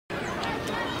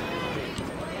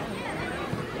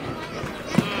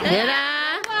Did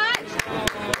I?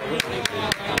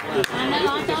 I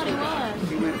know, I thought he was.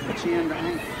 He went from chin to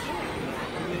ankle.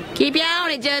 Keep your eye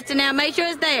on it, Justin. Now make sure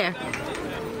it's there. Good,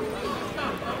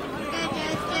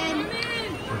 Justin.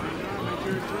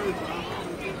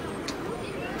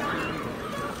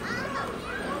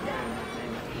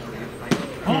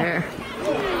 There.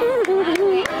 Ooh,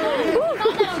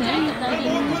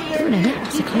 now that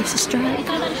was the closest strike.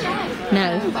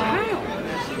 No. The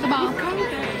ball.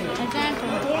 Exactly.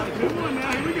 Come on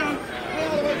now, here we go.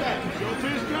 Show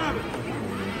fish driving.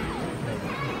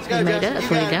 He made up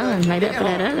for it going. Made up for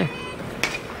that other.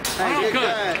 Hey, good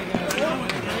cut.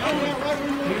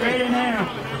 You ready now?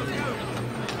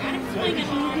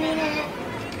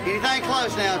 Anything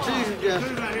close now, too,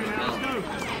 Justin. Right here now, let's go.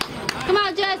 Come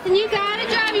on, Justin. You got it.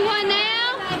 Drive you one now.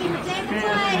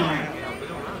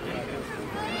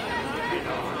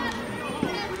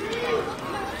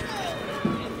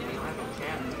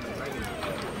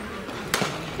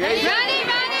 Okay. Run it, run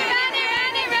it, run it,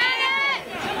 run it, run it.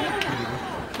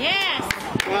 Yes.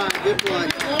 Right, good play.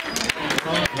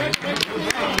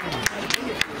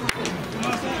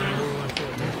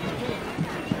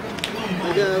 We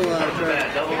go, Trey.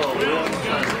 Come on,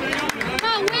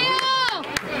 Will.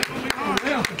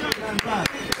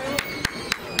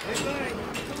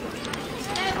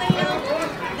 Stay, Will.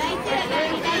 That's it,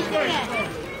 baby. That's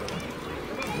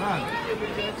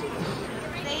it.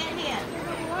 Stay in here.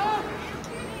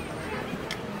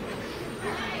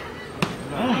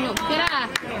 Look, get eye.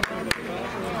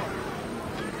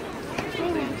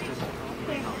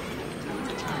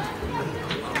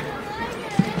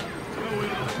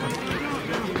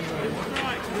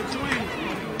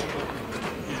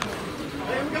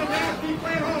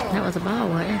 That was a ball,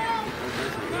 wasn't it?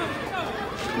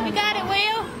 You got it,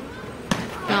 Will.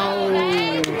 Oh.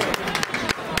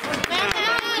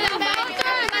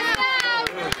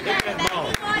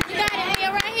 You got it,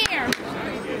 Will, right here.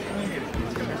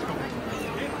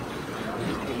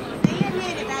 Stay in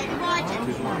here, baby. Watch it.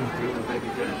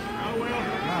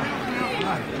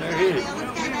 There it is. Let's go,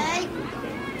 babe.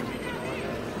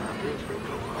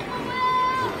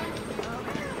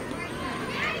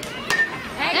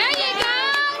 There you go.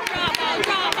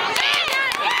 Bravo.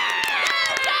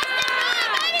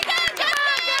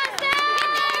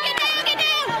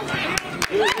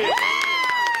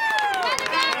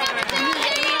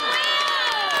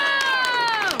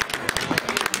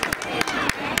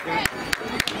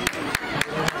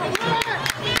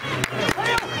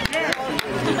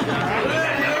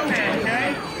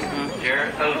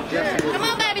 Get down. Come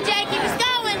on, baby Jay, keep us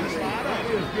going.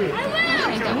 I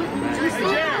will.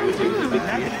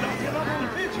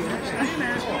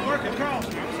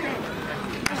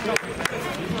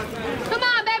 Come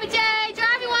on, baby Jay,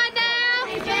 drive you one now.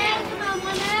 Hey, Jay, come on,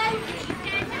 one day.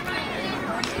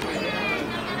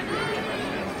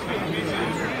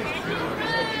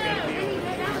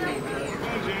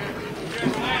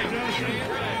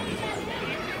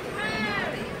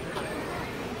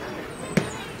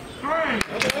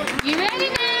 You ready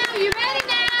now? You ready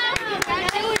now?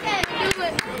 Do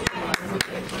it.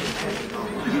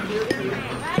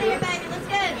 Right here, baby. Let's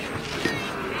go.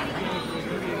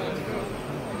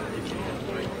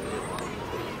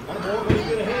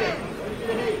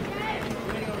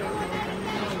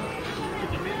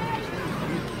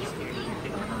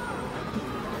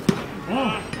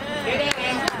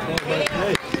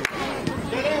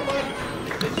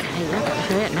 Hey,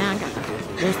 that's it now.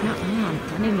 That's not on.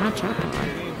 I need my tripod.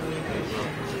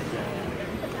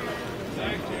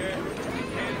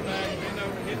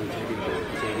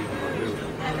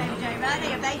 Right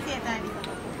here, base it, baby.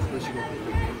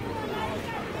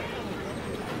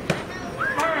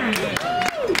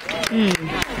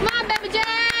 Come on, baby Jay.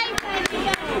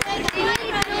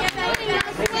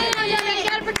 You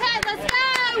gotta protect. Let's go.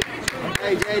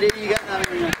 Hey, JD, you got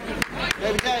nothing.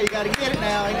 Baby J, you got to get it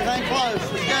now. Anything close.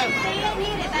 Let's go. Stay in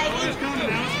here, baby. It's coming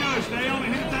now, let's go. Stay on it,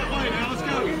 hit it that way now, let's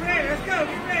go. Get ready, let's go,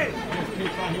 get ready.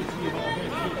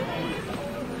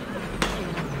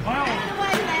 Wow.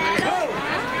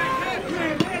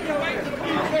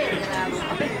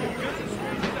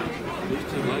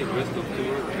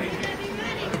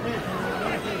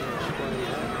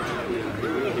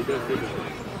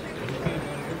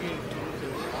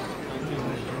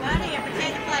 Right here,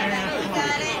 protect the play, baby. You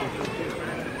got it.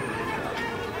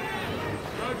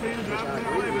 Go, team, drop it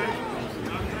that way, baby.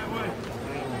 Drop it that way.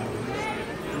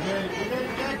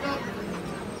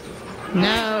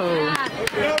 No.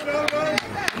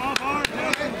 Come on, hard,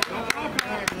 Justin. Don't walk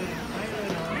out.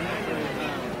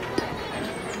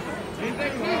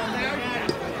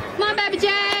 Come on, baby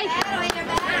Jay. Stay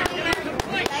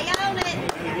on it.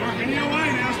 Working your way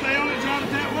now, stay on it, drive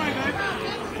it that way.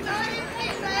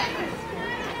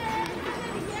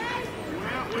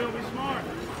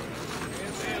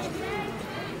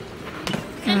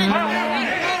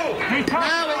 Hey,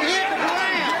 No, it hit the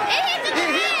ground. It hit the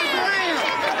ground.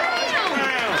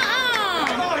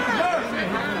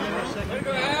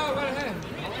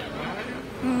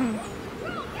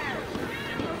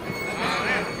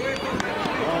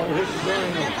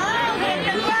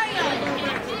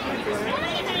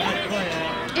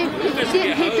 If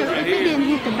it didn't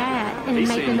hit the bat and it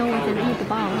made the noise and it hit the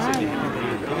ball, right?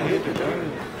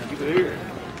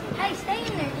 Hey, stay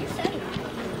in there. You're safe.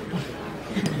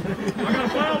 I got a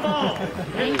foul ball.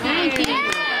 Thank you.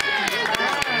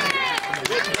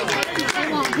 It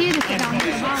won't hit if it don't hit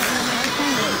the ball.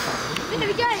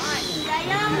 Baby J. Stay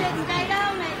on it. Stay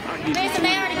on it. Listen,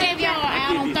 they already gave y'all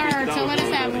out on third, so let us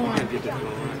have one.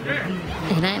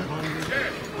 It ain't.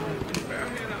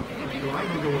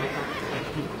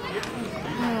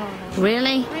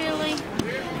 Really? Really?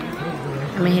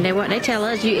 I mean, they tell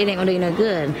us it ain't gonna do you no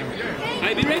good.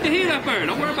 Hey, be ready to hit up there.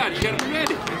 Don't worry about it. You gotta be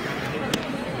ready.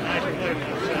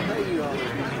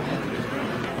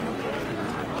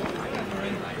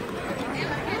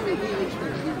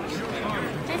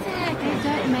 It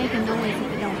doesn't make a noise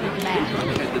if it don't hit the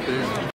bat.